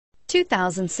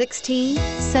2016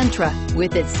 Sentra.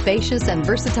 With its spacious and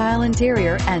versatile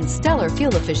interior and stellar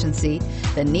fuel efficiency,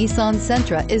 the Nissan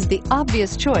Sentra is the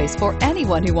obvious choice for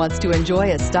anyone who wants to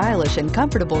enjoy a stylish and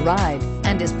comfortable ride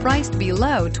and is priced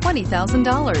below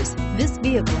 $20,000. This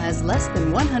vehicle has less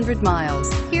than 100 miles.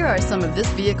 Here are some of this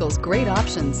vehicle's great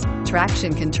options: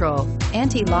 traction control,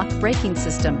 anti-lock braking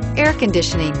system, air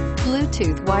conditioning,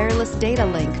 Bluetooth wireless data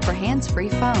link for hands-free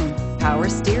phone, power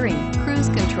steering, cruise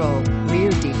control,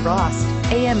 rear defrost,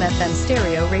 AM/FM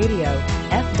stereo radio,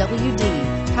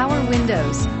 FWD, power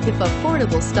windows. If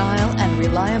affordable style and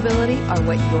reliability are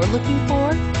what you're looking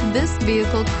for, this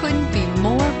vehicle couldn't be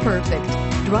more perfect.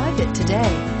 Drive it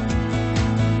today.